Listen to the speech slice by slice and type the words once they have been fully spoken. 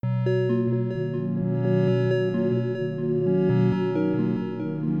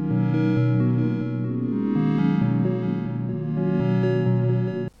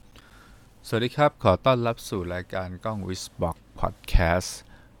สวัสดีครับขอต้อนรับสู่รายการกล้องวิสบอกพอดแคสต์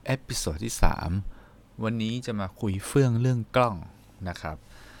เอพิโซดที่3วันนี้จะมาคุยเรื่องกล้องนะครับ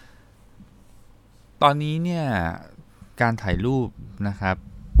ตอนนี้เนี่ยการถ่ายรูปนะครับ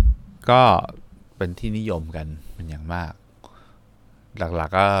ก็เป็นที่นิยมกันเป็นอย่างมากหลัก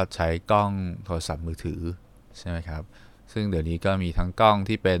ๆก็ใช้กล้องโทรศัพท์มือถือใช่ไหมครับซึ่งเดี๋ยวนี้ก็มีทั้งกล้อง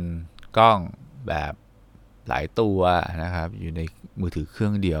ที่เป็นกล้องแบบหลายตัวนะครับอยู่ในมือถือเครื่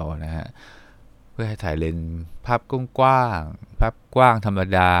องเดียวนะฮะเพื่อให้ถ่ายเลนส์ภาพกว้างภาพกว้างธรรม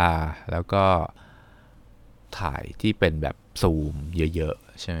ดาแล้วก็ถ่ายที่เป็นแบบซูมเยอะ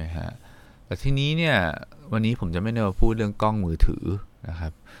ๆใช่ไหมฮะแต่ทีนี้เนี่ยวันนี้ผมจะไม่ได้มาพูดเรื่องกล้องมือถือนะครั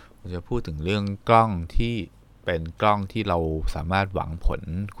บผมจะพูดถึงเรื่องกล้องที่เป็นกล้องที่เราสามารถหวังผล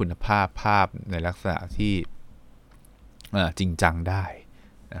คุณภาพภาพในลักษณะที่จริงจังได้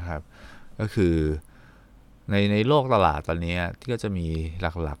นะครับก็คือในโลกตลาดตอนนี้ที่ก็จะมี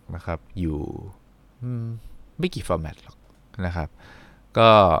หลักๆนะครับอยู่ไม่กี่ฟอร์แมตหรอกนะครับก็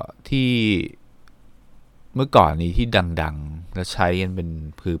ที่เมื่อก่อนนี้ที่ดังๆและใช้กันเป็น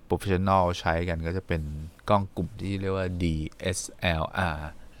คือ professional ใช้กันก็จะเป็นกล้องกลุ่มที่เรียกว่า DSLR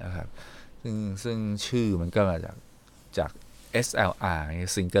นะครับซึ่งชื่อมันก็มาจาก SLR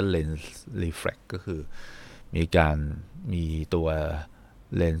Single Lens Reflex ก็คือมีตัว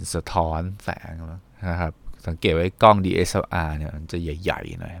เลนส์สะท้อนแสงนะครับสังเกตไว้กล้อง DSLR เนี่ยมันจะใหญ่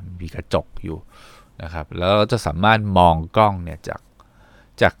ๆหน่อยมีกระจกอยู่นะครับแล้วเราจะสามารถมองกล้องเนี่ย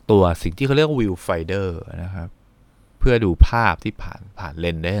จากตัวสิ่งที่เขาเรียก viewfinder นะครับเพื่อดูภาพที่ผ่านเล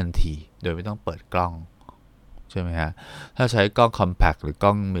นส์ได้ทันทีโดยไม่ต้องเปิดกล้องใช่ไหมฮะถ้าใช้กล้อง compact หรือกล้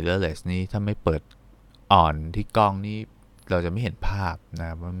อง mirrorless นี่ถ้าไม่เปิดอ่อนที่กล้องนี่เราจะไม่เห็นภาพน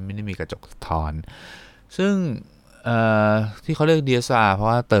ะมันไม่ได้มีกระจกสะท้อนซึ่งที่เขาเรียก DSLR เพราะ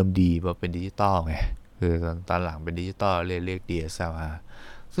ว่าเติม D มาเป็นดิจิตอลไงคือตอนหลังเป็นดิจิตอลเรียก DSLR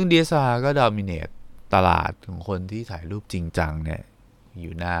ซึ่ง DSLR ก็ดอมิเนตตลาดของคนที่ถ่ายรูปจริงจังเนี่ยอ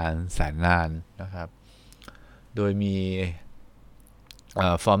ยู่นานแสนนานนะครับโดยมี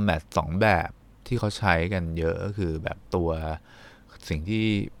ฟอร์แมต2แบบที่เขาใช้กันเยอะก็คือแบบตัวสิ่งที่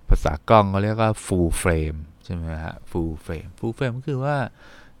ภาษากล้องเขาเรียกว่า full frame ใช่ไหมฮะ full frame ก็คือว่า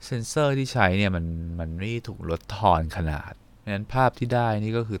เซนเซอร์ที่ใช้เนี่ยมันไม่ถูกลดทอนขนาดเพราะฉะนั้นภาพที่ได้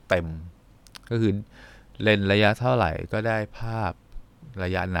นี่ก็คือเต็มก็คือเลนส์ระยะเท่าไหร่ก็ได้ภาพระ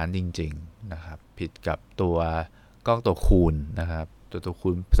ยะนั้นจริงๆนะครับผิดกับตัวกล้องตัวคูณนะครับตัวคู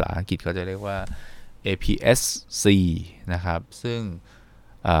ณภาษาอังกฤษเขาจะเรียกว่า APS-C นะครับซึ่ง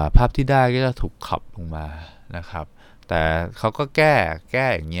ภาพที่ได้ก็จะถูกขับลงมานะครับแต่เขาก็แก้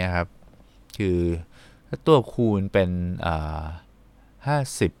อย่างเงี้ยครับคือถ้าตัวคูณเป็น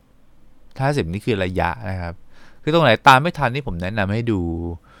50นี่คือระยะนะครับคือตรงไหนตามไม่ทันนี่ผมแนะนำให้ดู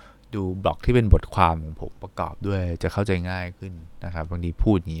บล็อกที่เป็นบทความของผมประกอบด้วยจะเข้าใจง่ายขึ้นนะครับบางที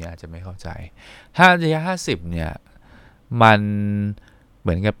พูดอย่างนี้อาจจะไม่เข้าใจระยะ50เนี่ยมันเห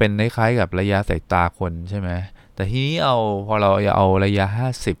มือนกับเป็นคล้ายๆกับระยะสายตาคนใช่ไหมแต่ทีนี้พอเราเอาระยะ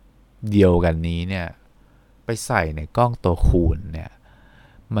50เดียวกันนี้เนี่ยไปใส่ในกล้องตัวคูณเนี่ย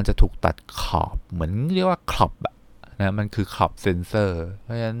มันจะถูกตัดขอบเหมือนเรียกว่าขอบนะมันคือขอบเซนเซอร์เพ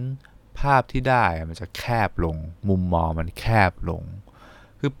ราะฉะนั้นภาพที่ได้มันจะแคบลงมุมมองมันแคบลง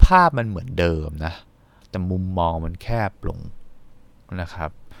คือภาพมันเหมือนเดิมนะแต่มุมมองมันแคบลงนะครั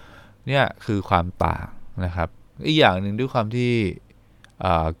บเนี่ยคือความต่างนะครับอีกอย่างหนึ่งด้วยความที่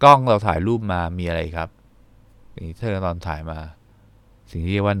กล้องเราถ่ายรูปมามีอะไรครับสิ่งที่เธอตอนถ่ายมาสิ่ง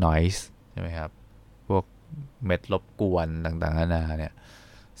ที่เรียกว่า noise ใช่ไหมครับพวกเม็ดรบกวนต่างๆนานาเนี่ย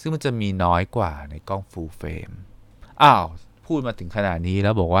ซึ่งมันจะมีน้อยกว่าในกล้อง full frame พูดมาถึงขนาดนี้แ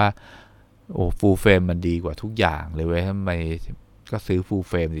ล้วบอกว่าโอ้ full frame มันดีกว่าทุกอย่างเลยเว้ยทำไมก็ซื้อ full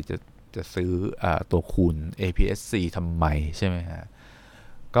frame ดิจะซื้อตัวคูณ APS-C ทำไมใช่ไหมฮะ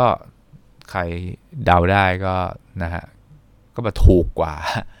ก็ใครเดาได้ก็นะฮะก็มาถูกกว่า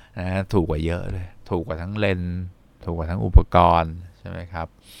นะถูกกว่าเยอะเลยถูกกว่าทั้งเลนส์ถูกกว่าทั้งอุปกรณ์ใช่ไหมครับ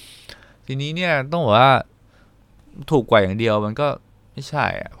ทีนี้เนี่ยต้องบอกว่าถูกกว่าอย่างเดียวมันก็ไม่ใช่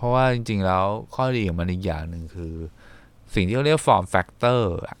เพราะว่าจริงๆแล้วข้อดีของมันอีกอย่างหนึ่งคือสิ่งที่เขาเรียก form factor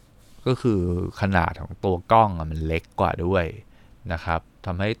ก็คือขนาดของตัวกล้องมันเล็กกว่าด้วยนะครับท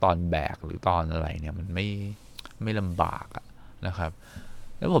ำให้ตอนแบกหรือตอนอะไรเนี่ยมันไม่ลำบากนะครับ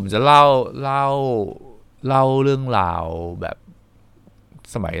แล้วผมจะเล่าเรื่องราวแบบ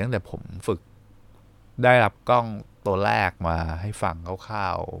สมัยตั้งแต่ผมฝึกได้รับกล้องตัวแรกมาให้ฟังคร่า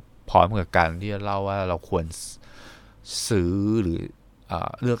วๆพร้อมกับการที่จะเล่าว่าเราควรซื้อหรือ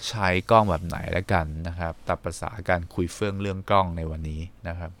เลือกใช้กล้องแบบไหนแล้วกันนะครับตามภาษาการคุยเรื่องกล้องในวันนี้น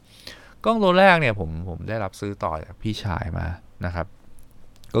ะครับกล้องตัวแรกเนี่ยผมได้รับซื้อต่อจากพี่ชายมานะครับ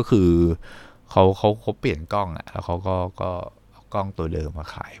ก็คือเขาเปลี่ยนกล้องแล้วเขาก็ กล้องตัวเดิมมา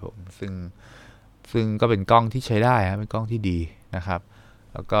ขายผมซึ่งก็เป็นกล้องที่ใช้ได้เป็นกล้องที่ดีนะครับ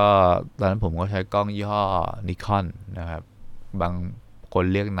แล้วก็ตอนนั้นผมก็ใช้กล้องยี่ห้อนิคอนนะครับบางคน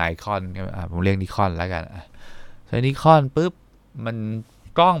เรียกไนคอนผมเรียกนิคอนแล้วกันใช้นิคอนปุ๊บมัน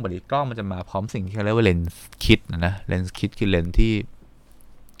กล้องมันจะมาพร้อมสิ่งที่เขาเรียกว่าเลนส์คิดนะเลนส์คิดคือเลนส์ที่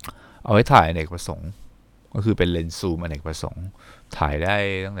เอาไว้ถ่ายอเนกประสงค์ก็คือเป็นเลนส์ซูมอเนกประสงค์ถ่ายได้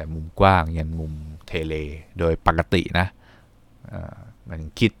ตั้งแต่มุมกว้างยันมุมเทเลโดยปกตินะมัน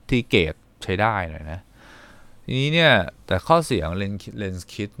คิดที่เกรดใช้ได้หน่อยนะทีนี้เนี่ยแต่ข้อเสียของเลนส์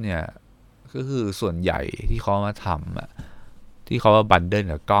คิดเนี่ยก็คือส่วนใหญ่ที่เขามาทำที่เขาว่าบันเดิล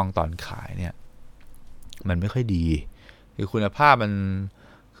กับกล้องตอนขายเนี่ยมันไม่ค่อยดีคือคุณภาพมัน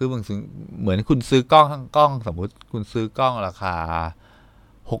คือบางสิ่งเหมือนคุณซื้อกล้องสมมุติคุณซื้อกล้องราคา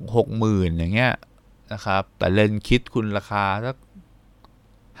60,000อย่างเงี้ยนะครับแต่เลนส์คิดคุณราคาสัก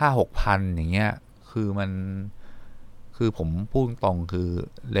5-6,000อย่างเงี้ยคือผมพูดตรงคือ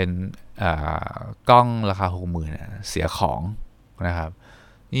เลนส์กล้องราคา60,000เสียของนะครับ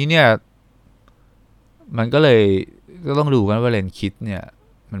นี้เนี่ยมันก็เลยก็ต้องดูกันว่าเลนส์คิดเนี่ย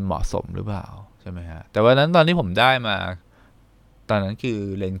มันเหมาะสมหรือเปล่าใช่ไหมฮะแต่วันนั้นตอนที่ผมได้มาตอนนั้นคือ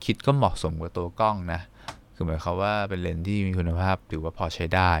เลนส์คิดก็เหมาะสมกับตัวกล้องนะคือหมายความว่าเป็นเลนส์ที่มีคุณภาพถือว่าพอใช้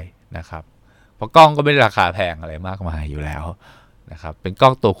ได้นะครับเพราะกล้องก็ไม่ได้ราคาแพงอะไรมากมายอยู่แล้วนะครับเป็นกล้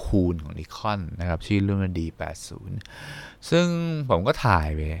องตัวคูณของนิคอนนะครับชื่อรุ่นมัน D80 ซึ่งผมก็ถ่าย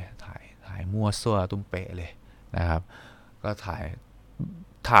มั่วซั่วตุ้มเป๊ะเลยนะครับก็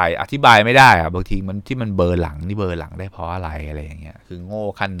ถ่ายอธิบายไม่ได้อะบางทีมันที่มันเบอร์หลังได้เพราะอะไรอย่างเงี้ยคือโง่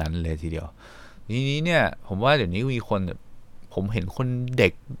ขั้นนั้นเลยทีเดียวทีนี้เนี่ยผมว่าเดี๋ยวนี้มีคนผมเห็นคนเด็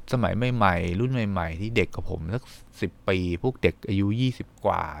กสมัยใหม่ๆรุ่นใหม่ๆที่เด็กกับผมสัก10 ปีพวกเด็กอายุ20ก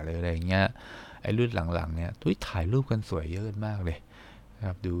ว่าเลยอะไรเงี้ยไอ้รุ่นหลังๆเนี่ยถ่ายรูปกันสวยเยอะมากเลยนะค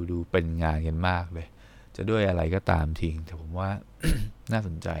รับดูเป็นงานกันมากเลยจะด้วยอะไรก็ตามทิ้งแต่ผมว่า น่าส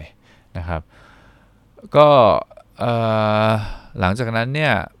นใจนะครับก็หลังจากนั้นเนี่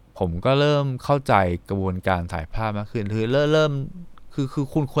ยผมก็เริ่มเข้าใจกระบวนการถ่ายภาพมากขึ้นคือเริ่มคือ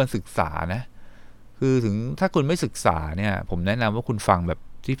คุณควรศึกษานะคือถึงถ้าคุณไม่ศึกษาเนี่ยผมแนะนำว่าคุณฟังแบบ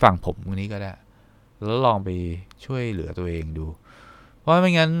ที่ฟังผมตรงนี้ก็ได้แล้วลองไปช่วยเหลือตัวเองดูเพราะไ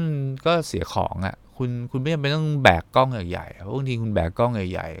ม่งั้นก็เสียของคุณไม่จำเป็นต้องแบกกล้องใหญ่ๆเพราะบางทีคุณแบกกล้อง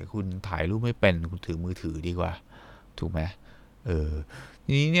ใหญ่ๆคุณถ่ายรูปไม่เป็นคุณถือมือถือดีกว่าถูกไหม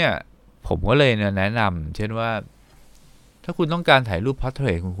ทีนี้เนี่ยผมก็เลยแนะนำเช่นว่าถ้าคุณต้องการถ่ายรูปพอร์เทร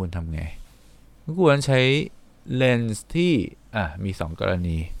ตคุณควรทำไงคุณควรใช้เลนส์ที่มี2 กร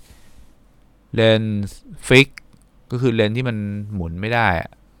ณีเลนส์ฟิกก็คือเลนส์ที่มันหมุนไม่ได้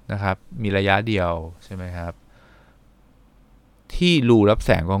นะครับมีระยะเดียวใช่ไหมครับที่รูรับแ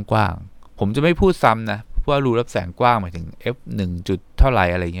สงกว้างๆผมจะไม่พูดซ้ำนะเพราะว่ารูรับแสงกว้างหมายถึง f1 จุดเท่าไหร่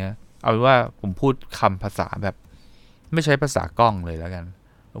อะไรเงี้ยเอาเป็นว่าผมพูดคำภาษาแบบไม่ใช้ภาษากล้องเลยแล้วกัน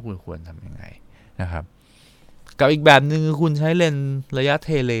ว่าคุณควรทำยังไงนะครับกับอีกแบบนึงคือคุณใช้เลนส์ระยะเท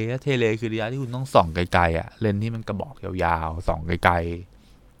เลคือระยะที่คุณต้องส่องไกลๆเลนส์ที่มันกระบอกยาวๆส่องไกล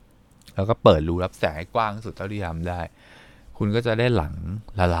ๆแล้วก็เปิดรูรับแสงให้กว้างที่สุดเท่าที่ทำได้คุณก็จะได้หลัง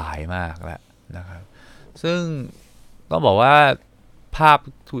ละลายมากแล้วนะครับซึ่งต้องบอกว่าภาพ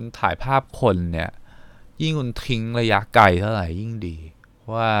คุณถ่ายภาพคนเนี่ยยิ่งคุณทิ้งระยะไกลเท่าไหร่ยิ่งดีเพรา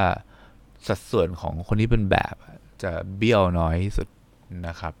ะว่าสัดส่วนของคนที่เป็นแบบจะเบี้ยวน้อยที่สุดน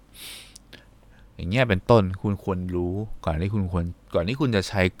ะครับอย่างเงี้ยเป็นต้นคุณควรรู้ก่อนที่คุณจะ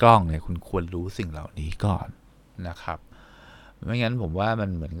ใช้กล้องเนี่ยคุณควรรู้สิ่งเหล่านี้ก่อนนะครับไม่งั้นผมว่ามัน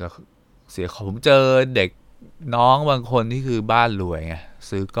เหมือนกับเสียของผมเจอเด็กน้องบางคนที่คือบ้านรวยไง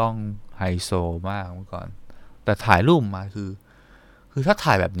ซื้อกล้องไฮโซมากเมื่อก่อนแต่ถ่ายรูปมาคือถ้า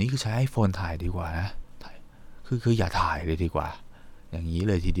ถ่ายแบบนี้คือใช้ iPhone ถ่ายดีกว่านะคืออย่าถ่ายเลยดีกว่าอย่างนี้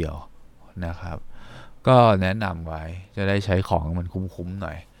เลยทีเดียวนะครับก็แนะนำไว้จะได้ใช้ของมันคุ้มๆห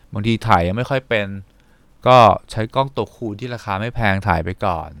น่อยบางทีถ่ายยังไม่ค่อยเป็นก็ใช้กล้องตัวคูณที่ราคาไม่แพงถ่ายไป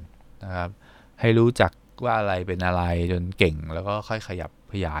ก่อนนะครับให้รู้จักว่าอะไรเป็นอะไรจนเก่งแล้วก็ค่อยขยับ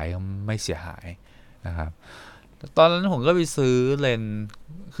ขยายไม่เสียหายนะครับตอนนั้นผมก็ไปซื้อเลนส์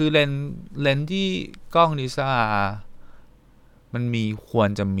คือเลนส์ที่กล้องดิซ่ามันควร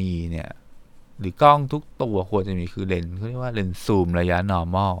จะมีเนี่ยหรือกล้องทุกตัวควรจะมีคือเลนส์เขาเรียกว่าเลนส์ซูมระยะ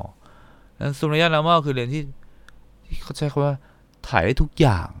normal เลนส์ซูมระยะ normal คือเลนส์ที่เขาใช้คำว่าถ่ายได้ทุกอ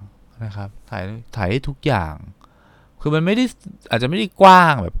ย่างนะครับถ่ายได้ทุกอย่างคือมันไม่ได้อาจจะไม่ได้กว้า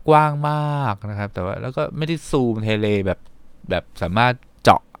งแบบกว้างมากนะครับแต่ว่าแล้วก็ไม่ได้ซูมเทเลแบบสามารถเจ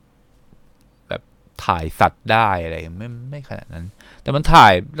าะแบบถ่ายสัตว์ได้อะไรไม่ขนาดนั้นแต่มันถ่า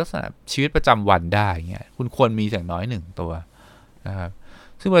ยลักษณะชีวิตประจำวันได้เงี้ยคุณควรมีอย่างน้อย1 ตัวนะครับ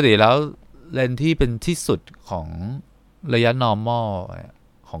ซึ่งปกติแล้วเลนส์ที่เป็นที่สุดของระยะ normal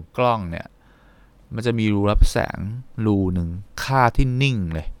ของกล้องเนี่ย มันจะมีรูรับแสงรูหนึ่งค่าที่นิ่ง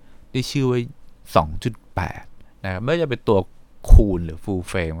เลยได้ชื่อว่า 2.8 นะครับไม่ว่าจะเป็นตัวคูณหรือ full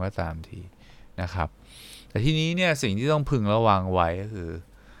frame ก็ตามทีนะครับแต่ทีนี้เนี่ยสิ่งที่ต้องพึงระวังไว้ก็คือ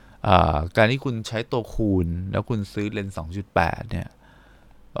การที่คุณใช้ตัวคูณแล้วคุณซื้อเลนส์ 2.8 เนี่ย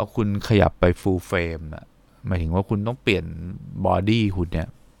พอคุณขยับไป full frame หมายถึงว่าคุณต้องเปลี่ยนบอดี้คุณเนี่ย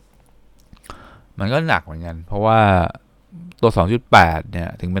มันก็หนักเหมือนกันเพราะว่าตัว 2.8 เนี่ย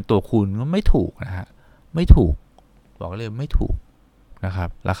ถึงเป็นตัวคูณก็ไม่ถูกนะฮะไม่ถูกบอกเลยไม่ถูกนะครับ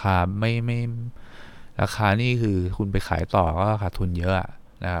ราคาไม่ราคานี่คือคุณไปขายต่อก็ขาดทุนเยอะ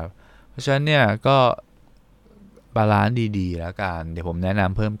นะครับเพราะฉะนั้นเนี่ยก็บาลานซ์ดีๆแล้วกันเดี๋ยวผมแนะน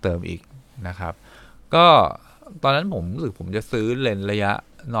ำเพิ่มเติมอีกนะครับก็ตอนนั้นผมรู้สึกผมจะซื้อเลนส์ระยะ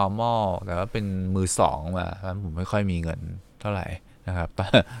normal แต่ว่าเป็นมือสองมาเพราะฉะนั้นผมไม่ค่อยมีเงินเท่าไหร่นะครับ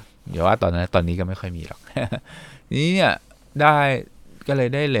เดี๋ยวว่าตอนนี้ก็ไม่ค่อยมีหรอก นี้เนี่ยก็เลย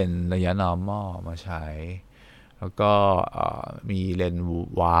ได้เลนส์ระยะ normal มาใช้แล้วก็มีเลนส์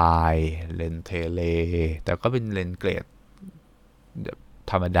วายเลนส์เทเลแต่ก็เป็นเลนส์เกรด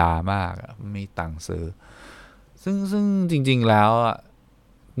ธรรมดามากไม่ตังค์ซื้อซึ่งจริงๆแล้ว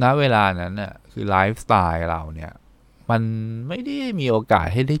ณเวลานั้นน่ะคือไลฟ์สไตล์เราเนี่ยมันไม่ได้มีโอกาส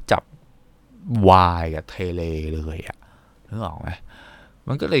ให้ได้จับวายกับเทเลเลยนึกออกไหม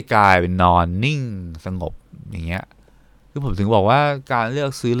มันก็เลยกลายเป็นนอนนิ่งสงบอย่างเงี้ยคือผมถึงบอกว่าการเลือ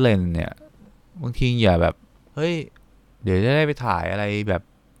กซื้อเลนส์เนี่ยบางทีอย่าแบบเฮ้ยเดี๋ยวจะได้ไปถ่ายอะไรแบบ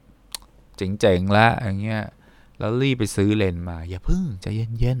เจ๋งๆแล้วอย่างเงี้ยแล้วรีบไปซื้อเลนส์มาอย่าพึ่งใจ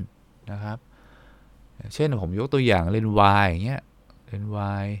เย็นๆนะครับเช่นผมยกตัวอย่างเลนส์วายอย่างเงี้ยเลนส์ว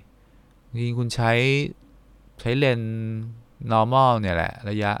ายจริงคุณใช้เลนส์ normal เนี่ยแหละ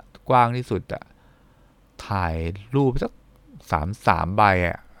ระยะกว้างที่สุดถ่ายรูปสัก3 ใบ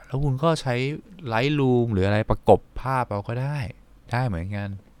แล้วคุณก็ใช้ไลท์รูมหรืออะไรประกบภาพเอาก็ได้เหมือนกัน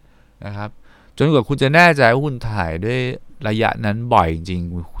นะครับจนกว่าคุณจะแน่ใจว่าคุณถ่ายด้วยระยะนั้นบ่อยจริง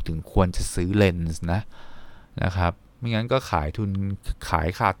ๆถึงควรจะซื้อเลนส์นะครับไม่งั้นก็ขาดทุ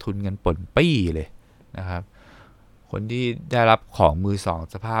นกันป่นปี้เลยนะครับคนที่ได้รับของมือสอง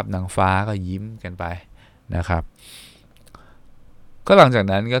สภาพนางฟ้าก็ยิ้มกันไปนะครับก็หลังจาก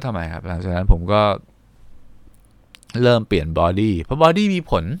นั้นก็ทำไมครับหลังจากนั้นผมก็เริ่มเปลี่ยนบอดี้เพราะบอดี้มี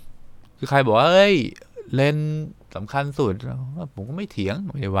ผลคือใครบอกว่าเอ้ยเลนส์สำคัญสุดผมก็ไม่เถียง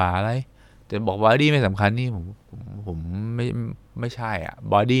ไม่ว่าอะไรแต่บอกบอดี้ไม่สำคัญนี่ผมไม่ใช่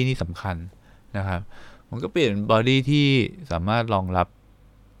บอดี้นี่สำคัญนะครับผมก็เปลี่ยนบอดี้ที่สามารถรองรับ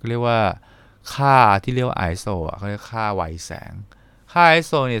เรียกว่าค่าที่เรียกว่า ISO เขาเรียกค่าไวแสงค่า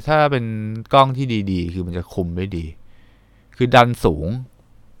ISO เนี่ยถ้าเป็นกล้องที่ดีๆคือมันจะคุมได้ดีคือดันสูง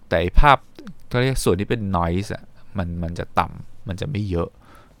แต่ภาพเขาเรียกส่วนที่เป็น noise มันจะต่ำมันจะไม่เยอะ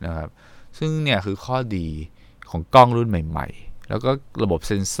นะครับซึ่งเนี่ยคือข้อดีของกล้องรุ่นใหม่ๆแล้วก็ระบบเ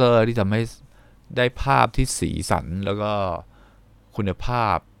ซ็นเซอร์ที่ทำให้ได้ภาพที่สีสันแล้วก็คุณภา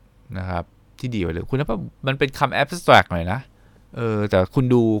พนะครับที่ดีกว่าเลยคุณภาพมันเป็นคำ abstract หน่อยนะแต่คุณ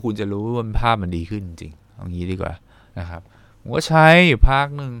ดูคุณจะรู้ว่าภาพมันดีขึ้นจริงเอางี้ดีกว่านะครับผมก็ใช้อยู่ภาค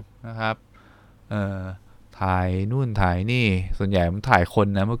หนึ่งนะครับถ่ายนู่นถ่ายนี่ส่วนใหญ่ผมถ่ายคน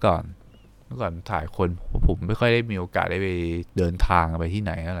นะเมื่อก่อนถ่ายคนผมไม่ค่อยได้มีโอกาสได้ไปเดินทางไปที่ไห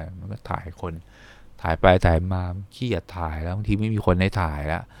นอะไรมันก็ถ่ายคนถ่ายไปถ่ายมาขี้เกียจถ่ายแล้วบางทีไม่มีคนให้ถ่าย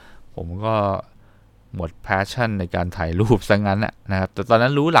แล้วผมก็หมดแพชชั่นในการถ่ายรูปซะงั้นนะครับแต่ตอนนั้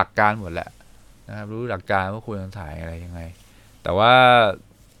นรู้หลักการหมดแหละนะครับรู้หลักการว่าควรจะถ่ายอะไรยังไงแต่ว่า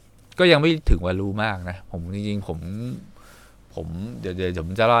ก็ยังไม่ถึงว่ารู้มากนะผมจริงๆผมเดี๋ยวผ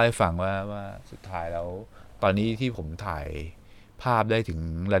มจะเล่าให้ฟังว่าสุดท้ายแล้วตอนนี้ที่ผมถ่ายภาพได้ถึง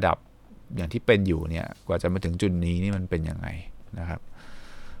ระดับอย่างที่เป็นอยู่เนี่ยกว่าจะมาถึงจุดนี้นี่มันเป็นยังไงนะครับ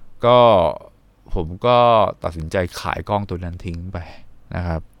ก็ผมก็ตัดสินใจขายกล้องตัวนั้นทิ้งไปนะค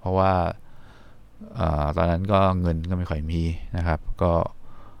รับเพราะว่าตอนนั้นก็เงินก็ไม่ค่อยมีนะครับก็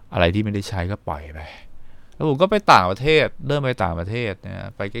อะไรที่ไม่ได้ใช้ก็ปล่อยไปแล้วผมก็ไปต่างประเทศเริ่มไปต่างประเทศเนี่ย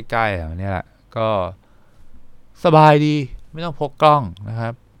ไปใกล้ๆแบบนี้แหละก็สบายดีไม่ต้องพกกล้องนะครั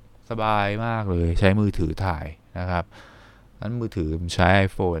บสบายมากเลยใช้มือถือถ่ายนะครับนั้นมือถือผมใช้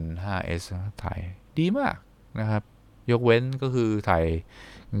iPhone 5s ถ่ายดีมากนะครับยกเว้นก็คือถ่าย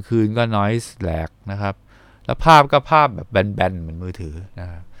กลางคืนก็ noise แหลกนะครับแล้วภาพก็ภาพแบบแบนๆเหมือนมือถือนะ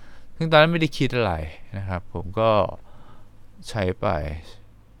ครับซึ่งตอนนั้นไม่ได้คิดอะไรนะครับผมก็ใช้ไป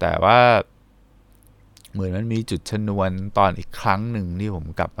แต่ว่าเหมือนมันมีจุดชนวนตอนอีกครั้งหนึ่งที่ผม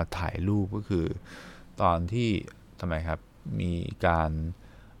กลับมาถ่ายรูปก็คือตอนที่ทำไมครับมีการ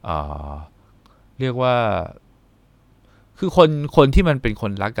เรียกว่าคือคนที่มันเป็นค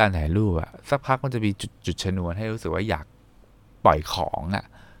นรักการถ่ายรูปสักพักมันจะมีจุดชนวนให้รู้สึกว่าอยากปล่อยของ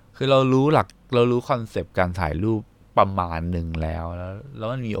คือเรารู้คอนเซปต์การถ่ายรูป ประมาณหนึ่งแล้ว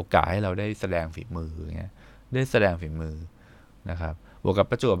มันมีโอกาสให้เราได้แสดงฝีมือเงี้ยได้แสดงฝีมือนะครับบวกกับ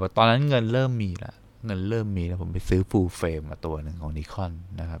ประจวบตอนนั้นเงินเริ่มมีแล้วผมไปซื้อ full frame มาตัวหนึ่งของ Nikon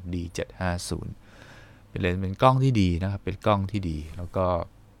นะครับ D750 เป็นกล้องที่ดีนะครับเป็นกล้องที่ดีแล้วก็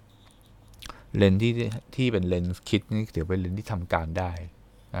เลนส์ที่เป็นเลนส์คิดนี่ถือเป็นเลนส์ที่ทำการได้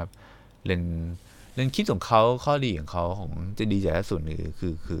นะครับเลนส์คิดของเขาข้อดีของเขาของจะดีจากส่วนหนึ่ง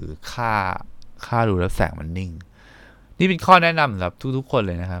คือค่ารูรับแสงมันนิ่งนี่เป็นข้อแนะนำสำหรับทุกๆคนเ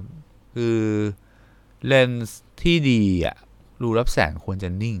ลยนะครับคือเลนส์ที่ดีอ่ะรูรับแสงควรจะ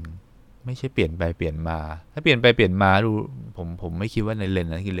นิ่งไม่ใช่เปลี่ยนไปเปลี่ยนมาถ้าเปลี่ยนไปเปลี่ยนมาผมไม่คิดว่าในเลน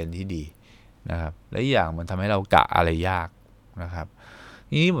ส์นั้นคือเลนส์ที่ดีนะครับและอีกอย่างมันทำให้เรากะอะไรยากนะครับ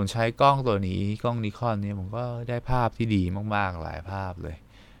นี้ผมใช้กล้องตัวนี้กล้องนิคอนนี้ผมก็ได้ภาพที่ดีมากๆหลายภาพเลย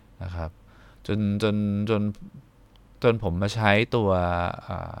นะครับจนผมมาใช้ตัว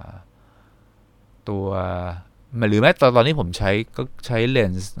หรือแม้ตอนนี้ผมใช้เล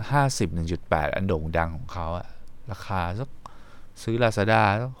นส์50 1.8 อันโด่งดังของเขาอะราคาสักซื้อ Lazada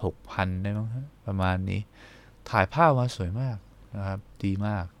สัก 6,000 ได้มั้งประมาณนี้ถ่ายภาพมาสวยมากนะครับดีม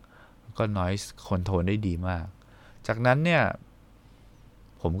ากแล้วก็ noise control ได้ดีมากจากนั้นเนี่ย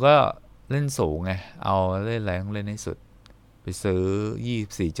ผมก็เล่นสูงไงเอาเล่นอะไรต้องเล่นให้สุดไปซื้อ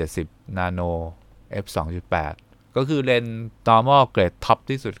24-70 Nano f 2.8 ก็คือเลนส์ normal เกรดท็อป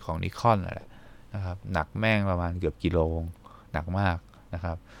ที่สุดของ Nikon แหละนะครับหนักแม่งประมาณเกือบกิโลหนักมากนะค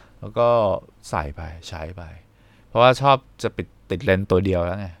รับแล้วก็ใส่ไปใช้ไปเพราะว่าชอบจะติดเลนส์ตัวเดียวแ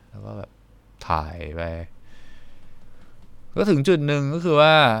ล้วไงแล้วก็แบบถ่ายไปก็ถึงจุดหนึ่งก็คือว่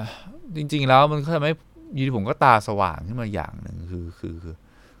าจริงๆแล้วมันก็ทำให้ยูดีผมก็ตาสว่างขึ้นมาอย่างหนึ่ง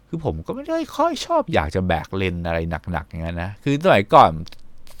คือผมก็ไม่ได้ค่อยชอบอยากจะแบกเลนอะไรหนักๆอย่างนั้นนะคือสมัยก่อ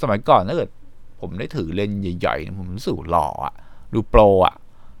นถ้าเกิดผมได้ถือเลนใหญ่ๆผมรู้สึกหล่ออะดูโปรอะ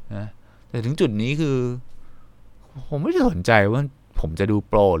นะแต่ถึงจุดนี้คือผมไม่ได้สนใจว่าผมจะดู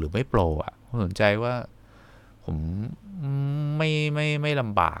โปรหรือไม่โปรอะผมสนใจว่าผมไม่ล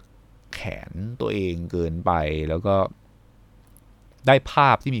ำบากแขนตัวเองเกินไปแล้วก็ได้ภา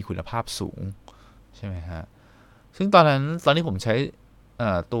พที่มีคุณภาพสูงใช่ไหมฮะซึ่งตอนนี้ผมใช้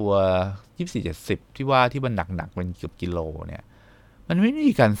ตัว24-70ที่มันหนักเป็นเกือบกิโลเนี่ยมันไม่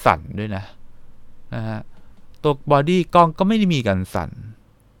มีการสั่นด้วยนะฮะตัวบอดี้กล้องก็ไม่ได้มีการสั่น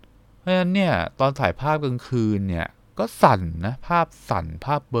เพราะฉะนั้นเนี่ยตอนถ่ายภาพกลางคืนเนี่ยก็สั่นนะภาพสั่นภ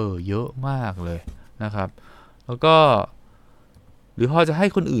าพเบลอเยอะมากเลยนะครับแล้วก็หรือพอจะให้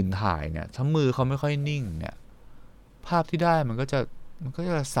คนอื่นถ่ายเนี่ยถ้ามือเขาไม่ค่อยนิ่งเนี่ยภาพที่ได้มันก็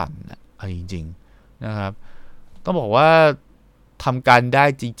จะสั่นอะจริงๆนะครับต้องบอกว่าทำการได้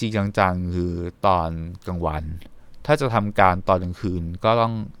จริงๆจังๆคือตอนกลางวันถ้าจะทำการตอนกลางคืนก็ต้อ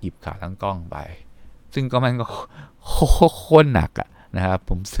งหยิบขาตั้งกล้องไปซึ่งก็มันก็โคตรหนักอะนะครับ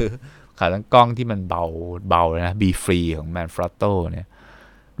ผมซื้อขาตั้งกล้องที่มันเบานะ B Free ของ Manfrotto เนี่ย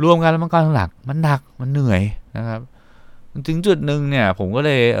รวมกันแล้วมันก็หนักมันเหนื่อยนะครับถึงจุดหนึ่งเนี่ยผมก็เ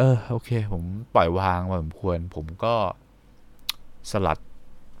ลยโอเคผมปล่อยวางพอสมควรผมก็สลัด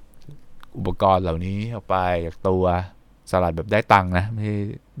อุปกรณ์เหล่านี้ออกไปจากตัวสลัดแบบได้ตังค์นะไม่ใช่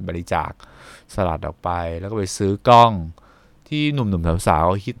บริจาคสลัดออกไปแล้วก็ไปซื้อกล้องที่หนุ่มๆสาว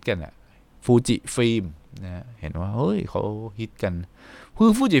ๆฮิตกันอะฟูจิฟิล์มนะเห็นว่าเฮ้ยเขาฮิตกันคื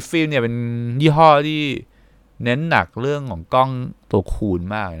อฟูจิฟิล์มเนี่ยเป็นยี่ห้อที่เน้นหนักเรื่องของกล้องตัวคูณ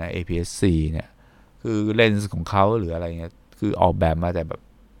มากนะ APS-C เนี่ยคือเลนส์ของเขาหรืออะไรเงี้ยคือออกแบบมาแต่แบบ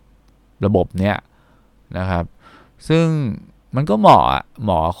ระบบเนี้ยนะครับซึ่งมันก็เหม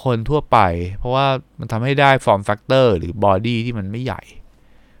าะคนทั่วไปเพราะว่ามันทำให้ได้ form factor หรือ body ที่มันไม่ใหญ่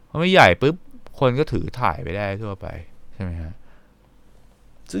พอไม่ใหญ่ปุ๊บคนก็ถือถ่ายไปได้ทั่วไปใช่ไหมฮะ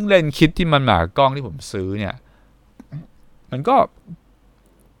ซึ่งเลนส์คิดที่มันหมากล้องที่ผมซื้อเนี่ยมันก็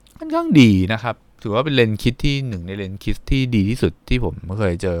ค่อนข้างดีนะครับถือว่าเป็นเลนส์คิดที่หนึ่งในเลนส์คิดที่ดีที่สุดที่ผมเค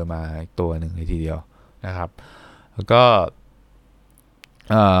ยเจอมาตัวหนึ่งในทีเดียวนะครับแล้วก็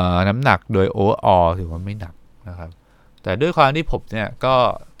น้ำหนักโดย overall ถือว่าไม่หนักนะครับแต่ด้วยความที่ผมเนี่ยก็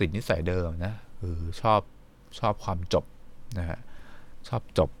ติดนิสัยเดิมนะคือชอบความจบนะฮะชอบ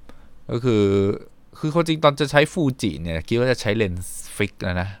จบก็คือคนจริงตอนจะใช้ฟูจิเนี่ยคิดว่าจะใช้เลนส์ฟิก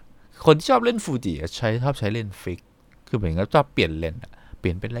นะคนที่ชอบเล่นฟูจิชอบใช้เลนส์ฟิกคือเหมือนกับชอบเปลี่ยนเลนส์เป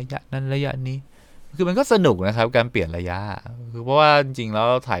ลี่ยนเป็นระยะนั้นระยะนี้คือมันก็สนุกนะครับการเปลี่ยนระยะคือเพราะว่าจริงๆแล้ว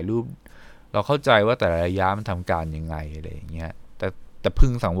ถ่ายรูปเราเข้าใจว่าแต่ละระยะมันทำการยังไงอะไรอย่างเงี้ยแต่พึ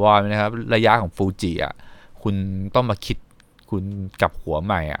งสังวรนะครับระยะของฟูจิอ่ะคุณต้องมาคิดคุณกลับหัวใ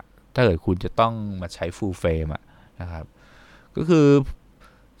หม่อ่ะถ้าเกิดคุณจะต้องมาใช้ฟูลเฟรมอ่ะนะครับก็คือ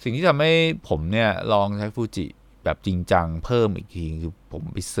สิ่งที่ทำให้ผมเนี่ยลองใช้ฟูจิแบบจริงจังเพิ่มอีกทีคือผม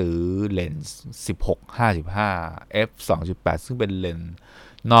ไปซื้อเลนส์16-55 f 2.8 ซึ่งเป็นเลนส์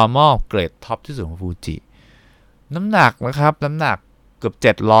normal เกรดท็อปที่สุดของฟูจิ น้ำหนักนะครับน้ำหนักเกือบ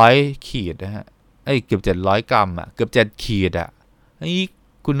700 ขีดนะฮะเกือบ700 กรัมอ่ะเกือบ7 ขีดอ่ะนี่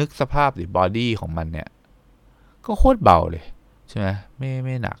คุณนึกสภาพดิบอดี้ของมันเนี่ยก็โคตรเบาเลยใช่ไหมไ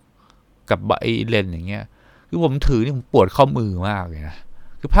ม่หนักกับไอเลนอย่างเงี้ยคือผมถือนี่ผมปวดข้อมือมากเลยนะ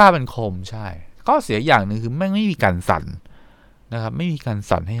คือผ้ามันคมใช่ข้อเสียอย่างหนึ่งคือแม่งไม่มีการสั่นนะครับไม่มีการ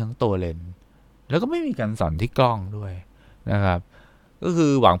สั่นให้ทั้งตัวเลนแล้วก็ไม่มีการสั่นที่กล้องด้วยนะครับก็คื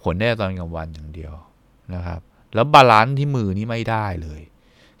อหวังผลได้ตอนกลางวันอย่างเดียวนะครับแล้วบาลานซ์ที่มือนี่ไม่ได้เลย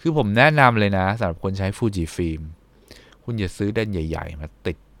คือผมแนะนำเลยนะสำหรับคนใช้ฟูจิฟิล์มคุณอย่าซื้อเลนส์ใหญ่ๆมา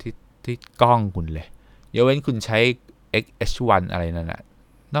ติดที่กล้องคุณเลยยกเว้นคุณใช้ XH1 อะไรนั่นแหละ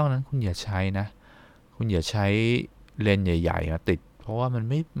นอกนั้นคุณอย่าใช้นะคุณอย่าใช้เลนส์ใหญ่ๆมาติดเพราะว่ามัน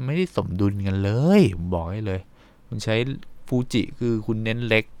ไม่ได้สมดุลกันเลยผมบอกให้เลยคุณใช้ฟูจิคือคุณเน้น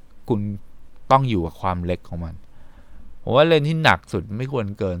เล็กคุณต้องอยู่กับความเล็กของมันผมว่าเลนส์ที่หนักสุดไม่ควร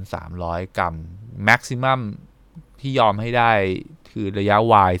เกิน300 กรัมแม็กซิมัมที่ยอมให้ได้คือระยะ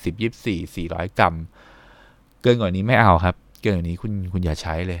Y 10 24 400 กรัมเกินกว่านี้ไม่เอาครับเกินกว่านี้คุณอย่าใ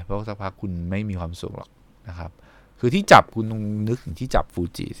ช้เลยเพราะสักพักคุณไม่มีความสุขหรอกนะครับคือที่จับคุณต้องนึกถึงที่จับฟู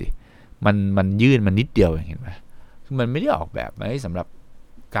จิสิมันยื่นมันนิดเดียวเห็นไหมคือมันไม่ได้ออกแบบมาให้สำหรับ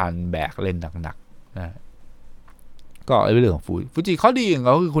การแบกเลนส์หนักๆนะก็เรื่องของฟูจิข้อดีของเข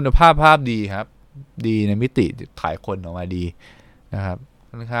าคือคุณภาพดีครับดีในมิติถ่ายคนออกมาดีนะครับ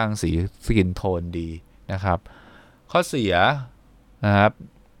ค่อนข้างสีสกินโทนดีนะครับข้อเสียนะครับ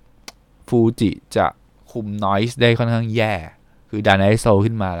ฟูจิจะคุม noise ได้ค่อนข้างแย่คือดัน ISO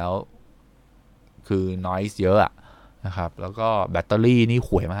ขึ้นมาแล้วคือ noise เยอะนะครับแล้วก็แบตเตอรี่นี่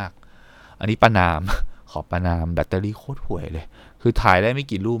ห่วยมากอันนี้ประนามขอประนามแบตเตอรี่โคตรห่วยเลยคือถ่ายได้ไม่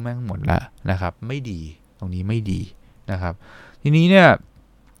กี่รูปแม่งหมดแล้วนะครับไม่ดีตรงนี้ไม่ดีนะครับทีนี้เนี่ย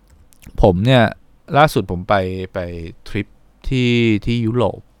ผมเนี่ยล่าสุดผมไปทริปที่ยุโร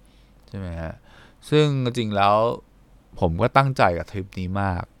ปใช่ไหมฮะซึ่งจริงๆแล้วผมก็ตั้งใจกับทริปนี้ม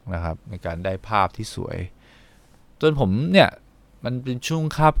ากนะครับในการได้ภาพที่สวยจนผมเนี่ยมันเป็นช่วง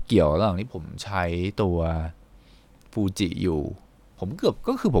คาบเกี่ยวระหว่างที่ผมใช้ตัวฟูจิอยู่ผม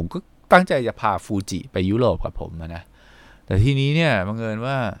ผมก็ตั้งใจจะพาฟูจิไปยุโรปกับผมนะแต่ทีนี้เนี่ยบังเอิญ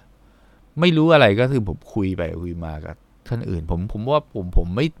ว่าไม่รู้อะไรก็คือผมคุยไปคุยมากับท่านอื่นผมว่าผม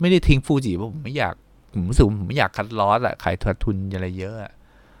ไม่ได้ทิ้งฟูจิเพราะผมไม่อยากผมรู้สึกผมไม่อยากคัดลอสขายขาดทุนอะไรเยอะ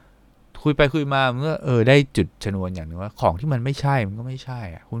คุยไปคุยมามันก็ได้จุดชนวนอย่างนึงว่าของที่มันไม่ใช่มันก็ไม่ใช่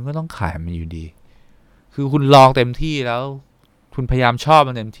คุณก็ต้องขายมันอยู่ดีคือคุณลองเต็มที่แล้วคุณพยายามชอบ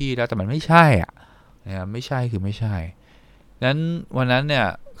มันเต็มที่แล้วแต่มันไม่ใช่นะครับไม่ใช่คือไม่ใช่นั้นวันนั้นเนี่ย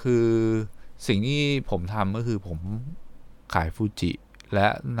คือสิ่งที่ผมทำก็คือผมขายฟูจิและ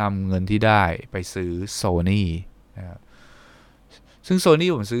นำเงินที่ได้ไปซื้อ Sony นะครับซึ่ง Sony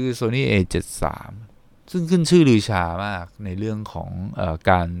ผมซื้อ Sony A73 ซึ่งขึ้นชื่อลือชามากในเรื่องของ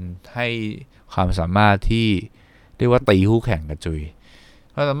การให้ความสามารถที่เรียกว่าตีคู่แข่งกับจุย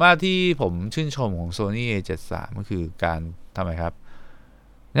ความสามารถที่ผมชื่นชมของ Sony A73 ก็คือการทำไมครับ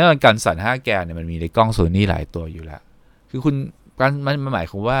แน่นอนการสั่น5 แกนเนี่ยมันมีในกล้อง Sony หลายตัวอยู่แล้วคือคุณมันหมาย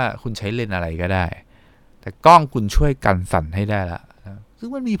ความว่าคุณใช้เลนส์อะไรก็ได้แต่กล้องคุณช่วยกันสั่นให้ได้ละซึ่ง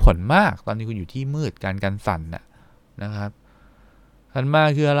มันมีผลมากตอนนี้คุณอยู่ที่มืดการกันสั่นนะครับถัดมา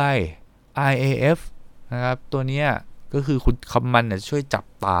คืออะไร IAF นะครับตัวนี้ก็คือคุณคำมันช่วยจับ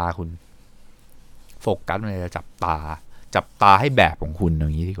ตาคุณโฟกัสมันจะจับตาให้แบบของคุณอ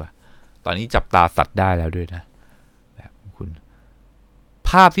ย่างนี้ดีกว่าตอนนี้จับตาสัตว์ได้แล้วด้วยนะแบบของคุณภ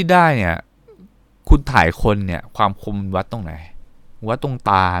าพที่ได้เนี่ยคุณถ่ายคนเนี่ยความคมวัดตรงไหนวัดตรง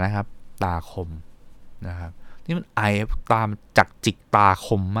ตานะครับตาคมนะครับนี่มันตาจักจิกตาค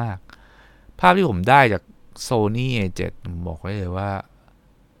มมากภาพที่ผมได้จาก Sony A7 ผมบอกไว้เลยว่า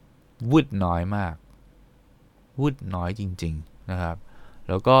วุดน้อยมากวุดน้อยจริงๆนะครับ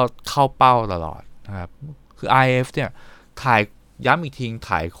แล้วก็เข้าเป้าตลอดนะครับคือ IF เนี่ยถ่ายย้ำอีกที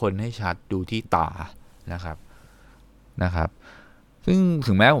ถ่ายคนให้ชัดดูที่ตานะครับซึ่ง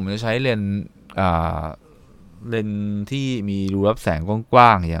ถึงแม้ผมจะใช้เลนส์ที่มีรูรับแสงกว้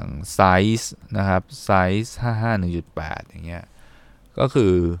างๆอย่างไซส์นะครับไซส์ 55 1.8 อย่างเงี้ยก็คื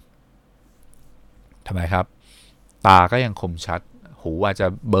อทำไมครับตาก็ยังคมชัดหูอาจจะ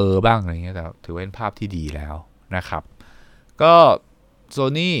เบลอบ้างอะไรเงี้ยแต่ถือว่าเป็นภาพที่ดีแล้วนะครับก็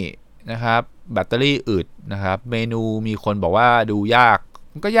Sony นะครับแบตเตอรี่อึดนะครับเมนูมีคนบอกว่าดูยาก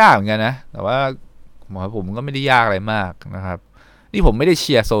มันก็ยากเหมือนกันนะแต่ว่าผมก็ไม่ได้ยากอะไรมากนะครับนี่ผมไม่ได้เ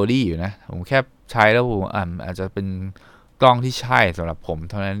ชียร์ Sony อยู่นะผมแค่ใช้แล้วผมอาจจะเป็นกล้องที่ใช่สำหรับผม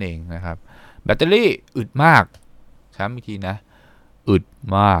เท่านั้นเองนะครับแบตเตอรี่อึดมากย้ำอีกทีนะอึด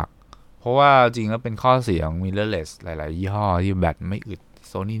มากเพราะว่าจริงแล้วเป็นข้อเสียของ mirrorless หลายๆยี่ห้อที่แบตไม่อึด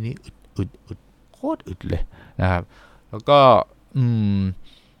Sony นี่อึดโคตรอึดเลยนะครับแล้วก็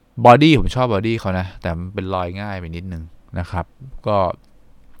บอดี้ผมชอบบอดี้เขานะแต่มันเป็นรอยง่ายไปนิดนึงนะครับก็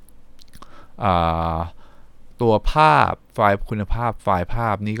ตัวภาพไฟล์คุณภาพไฟล์ภา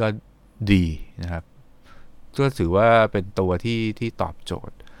พนี่ก็ดีนะครับก็ถือว่าเป็นตัวที่ตอบโจ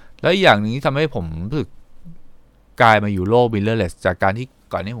ทย์แล้วอย่างหนึ่งที่ทำให้ผมรู้สึกกลายมาอยู่โลก mirrorless จากการที่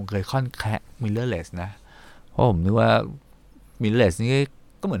ก่อนนี้ผมเคยค่อนแค่ mirrorless นะเพราะผมนึกว่า mirrorless นี่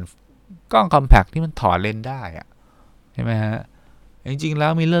ก็เหมือนกล้อง compact ที่มันถอดเลนส์ได้อะใช่ไหมฮะจริงๆแล้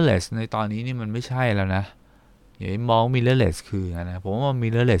ว mirrorless ในตอนนี้นี่มันไม่ใช่แล้วนะอย่ามอง mirrorless คือนะผมว่า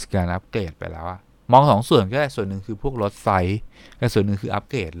mirrorless การอัปเกรดไปแล้วอะมองสองส่วนก็ได้ส่วนหนึ่งคือพวกรถไฟและส่วนหนึ่งคืออัป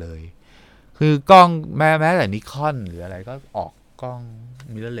เกรดเลยคือกล้องแม้แต่นิคอนหรืออะไรก็ออกกล้อง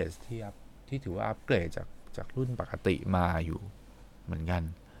mirrorless ที่ถือว่าอัปเกรดจากรุ่นปกติมาอยู่เหมือนกัน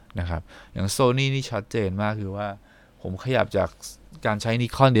นะครับอย่าง Sony นี่ชัดเจนมากคือว่าผมขยับจากการใช้นิ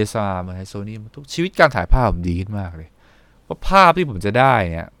คอน DSLR มาใช้ Sony ทุกชีวิตการถ่ายภาพผมดีขึ้นมากเลยเพราะภาพที่ผมจะได้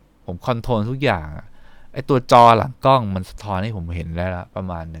เนี่ยผมคอนโทรลทุกอย่างไอตัวจอหลังกล้องมันสะท้อนให้ผมเห็นได้ละประ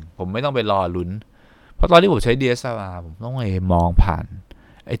มาณหนึ่งผมไม่ต้องไปรอลุ้นเพราะตอนที่ผมใช้ DSLR ผมต้องไปมองผ่าน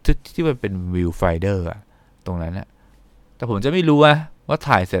ไอ้ที่มันเป็นวิวไฟเดอร์อะตรงนั้นนะแต่ผมจะไม่รู้ว่า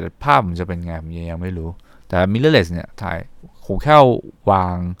ถ่ายเสร็จภาพผมจะเป็นไงผมยังไม่รู้แต่ mirrorless เนี่ยถ่ายผมแค่วา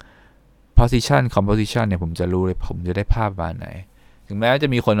ง position composition เนี่ยผมจะรู้เลยผมจะได้ภาพประมาณไหนถึงแม้จะ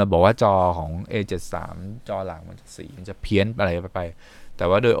มีคนมาบอกว่าจอของ A73 จอหลังมันจะสีมันจะเพี้ยนอะไรไปแต่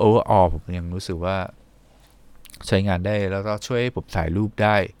ว่าโดย overall ผมยังรู้สึกว่าใช้งานได้แล้วก็ช่วยให้ผมถ่ายรูปไ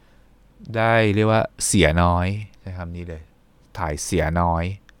ด้เรียกว่าเสียน้อยใช้คำนี้เลยถ่ายเสียน้อย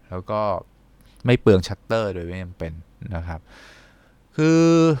แล้วก็ไม่เปลืองชัตเตอร์โดยไม่จำเป็นนะครับคือ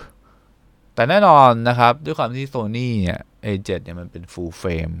แต่แน่นอนนะครับด้วยความที่ Sony เนี่ย A7 เนี่ยมันเป็น full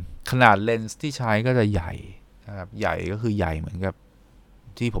frame ขนาดเลนส์ที่ใช้ก็จะใหญ่นะครับใหญ่ก็คือใหญ่เหมือนกับ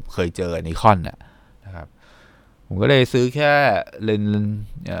ที่ผมเคยเจอนิคอนนะครับผมก็เลยซื้อแค่เล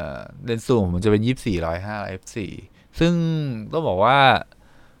นส์ซูมผมจะเป็น24-105 f4 ซึ่งต้องบอกว่า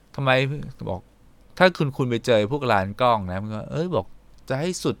ทำไมบอกถ้าคุณไปเจอพวกร้านกล้องนะมันก็บอกจะให้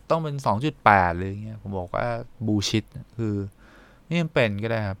สุดต้องเป็น 2.8 เลยเงี้ยผมบอกว่าบูชิตคือไม่จำเป็นก็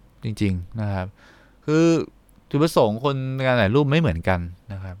ได้ครับจริงๆนะครับคือจุดประสงค์คนการถ่ายรูปไม่เหมือนกัน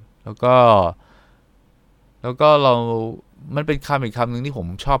นะครับแล้วก็มันเป็นอีกคำหนึ่งที่ผม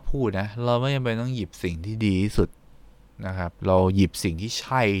ชอบพูดนะเราไม่จำเป็นต้องหยิบสิ่งที่ดีที่สุดนะครับเราหยิบสิ่งที่ใ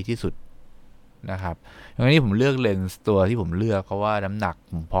ช่ที่สุดนะครับอย่างนี้ผมเลือกเลนส์ตัวที่ผมเลือกเพราะว่าน้ำหนัก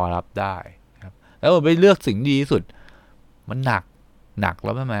ผมพอรับได้ครับแล้วผมไปเลือกสิ่งดีที่สุดมันหนักแ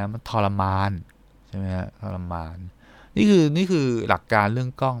ล้วมันทรมานใช่ไหมฮะทรมานนี่คือหลักการเรื่อง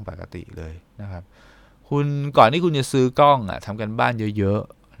กล้องปกติเลยนะครับคุณก่อนที่คุณจะซื้อกล้องทำกันบ้านเยอะ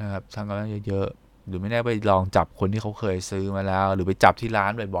ๆนะครับทำกันบ้านเยอะๆหรือไม่ได้ไปลองจับคนที่เขาเคยซื้อมาแล้วหรือไปจับที่ร้า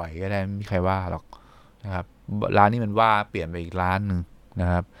นบ่อยๆก็ได้ไม่มีใครว่าหรอกนะครับร้านนี้มันว่าเปลี่ยนไปอีกร้านนึงนะ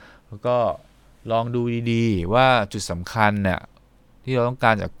ครับแล้วก็ลองดูดีๆว่าจุดสำคัญเนี่ยที่เราต้องก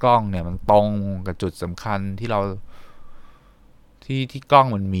ารจากกล้องเนี่ยมันตรงกับจุดสำคัญที่เราที่กล้อง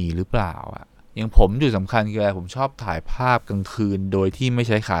มันมีหรือเปล่าอย่างผมจุดสำคัญคืออะไรผมชอบถ่ายภาพกลางคืนโดยที่ไม่ใ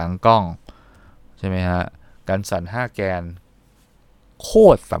ช้ขากล้องใช่ไหมฮะการสั่น5 แกนโค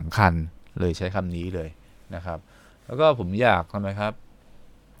ตรสำคัญเลยใช้คำนี้เลยนะครับแล้วก็ผมอยากทำไมครับ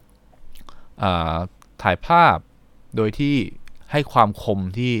ถ่ายภาพโดยที่ให้ความคม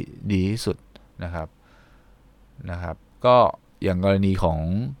ที่ดีที่สุดนะครับก็อย่างกรณีของ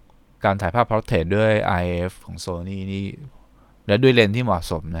การถ่ายภาพ portrait ด้วย IF ของ Sony นี่และด้วยเลนส์ที่เหมาะ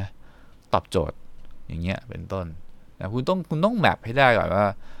สมนะตอบโจทย์อย่างเงี้ยเป็นต้นนะคุณต้องแมปให้ได้ก่อนว่า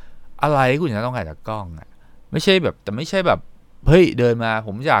อะไรคุณจะต้องการจากกล้องไม่ใช่แบบเฮ้ยเดินมาผ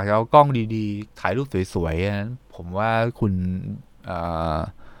มอยากจะเอากล้องดีๆถ่ายรูปสวยๆนั้นผมว่าคุณ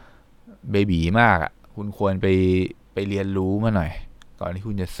เบบีมากคุณควรไปเรียนรู้มาหน่อยก่อนที่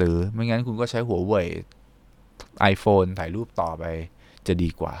คุณจะซื้อไม่งั้นคุณก็ใช้หัวเว่ย iPhone ถ่ายรูปต่อไปจะดี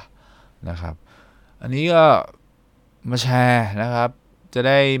กว่านะครับอันนี้ก็มาแชร์นะครับจะไ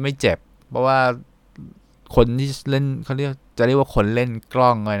ด้ไม่เจ็บเพราะว่าคนที่เล่นเขาเรียกว่าคนเล่นกล้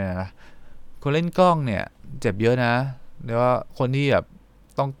องเลยนะคนเล่นกล้องเนี่ยเจ็บเยอะนะเรียกว่าคนที่แบบ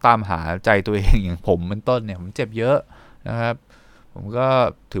ต้องตามหาใจตัวเองอย่างผมเป็นต้นเนี่ยผมเจ็บเยอะนะครับผมก็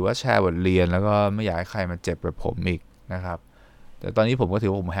ถือว่าแชร์บทเรียนแล้วก็ไม่อยากให้ใครมาเจ็บแบบผมอีกนะครับแต่ตอนนี้ผมก็ถือ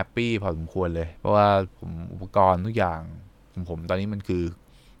ว่าผมแฮปปี้พอสมควรเลยเพราะว่าผมอุปกรณ์ทุกอย่างของผมตอนนี้มันคือ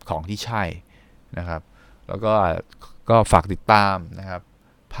ของที่ใช่นะครับแล้วก็ฝากติดตามนะครับ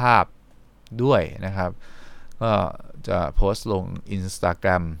ภาพด้วยนะครับก็จะโพสต์ลง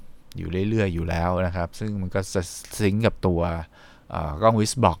Instagram อยู่เรื่อยๆอยู่แล้วนะครับซึ่งมันก็จะซิงก์กับตัวกล้อง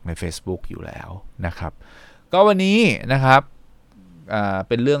Wisblock ใน Facebook อยู่แล้วนะครับก็วันนี้นะครับ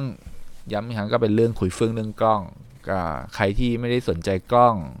เป็นเรื่องย้ำอีกครั้งก็เป็นเรื่องคุยเฟื่องเรื่องกล้องใครที่ไม่ได้สนใจกล้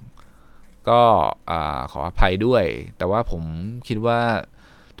อง ก็ขออภัยด้วย แต่ว่าผมคิดว่า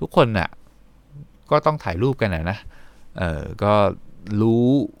ทุกคนน่ะก็ต้องถ่ายรูปกันนะก็รู้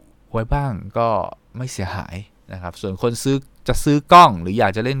ไว้บ้างก็ไม่เสียหายนะครับส่วนคนจะซื้อกล้องหรืออยา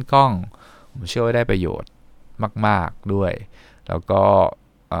กจะเล่นกล้องผมเชื่อว่าได้ประโยชน์มากๆด้วยแล้วก็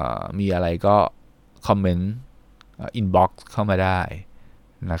มีอะไรก็คอมเมนต์อินบ็อกซ์เข้ามาได้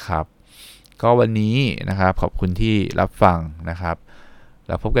นะครับก็วันนี้นะครับขอบคุณที่รับฟังนะครับแ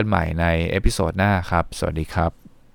ล้วพบกันใหม่ในเอพิโซดหน้าครับสวัสดีครับ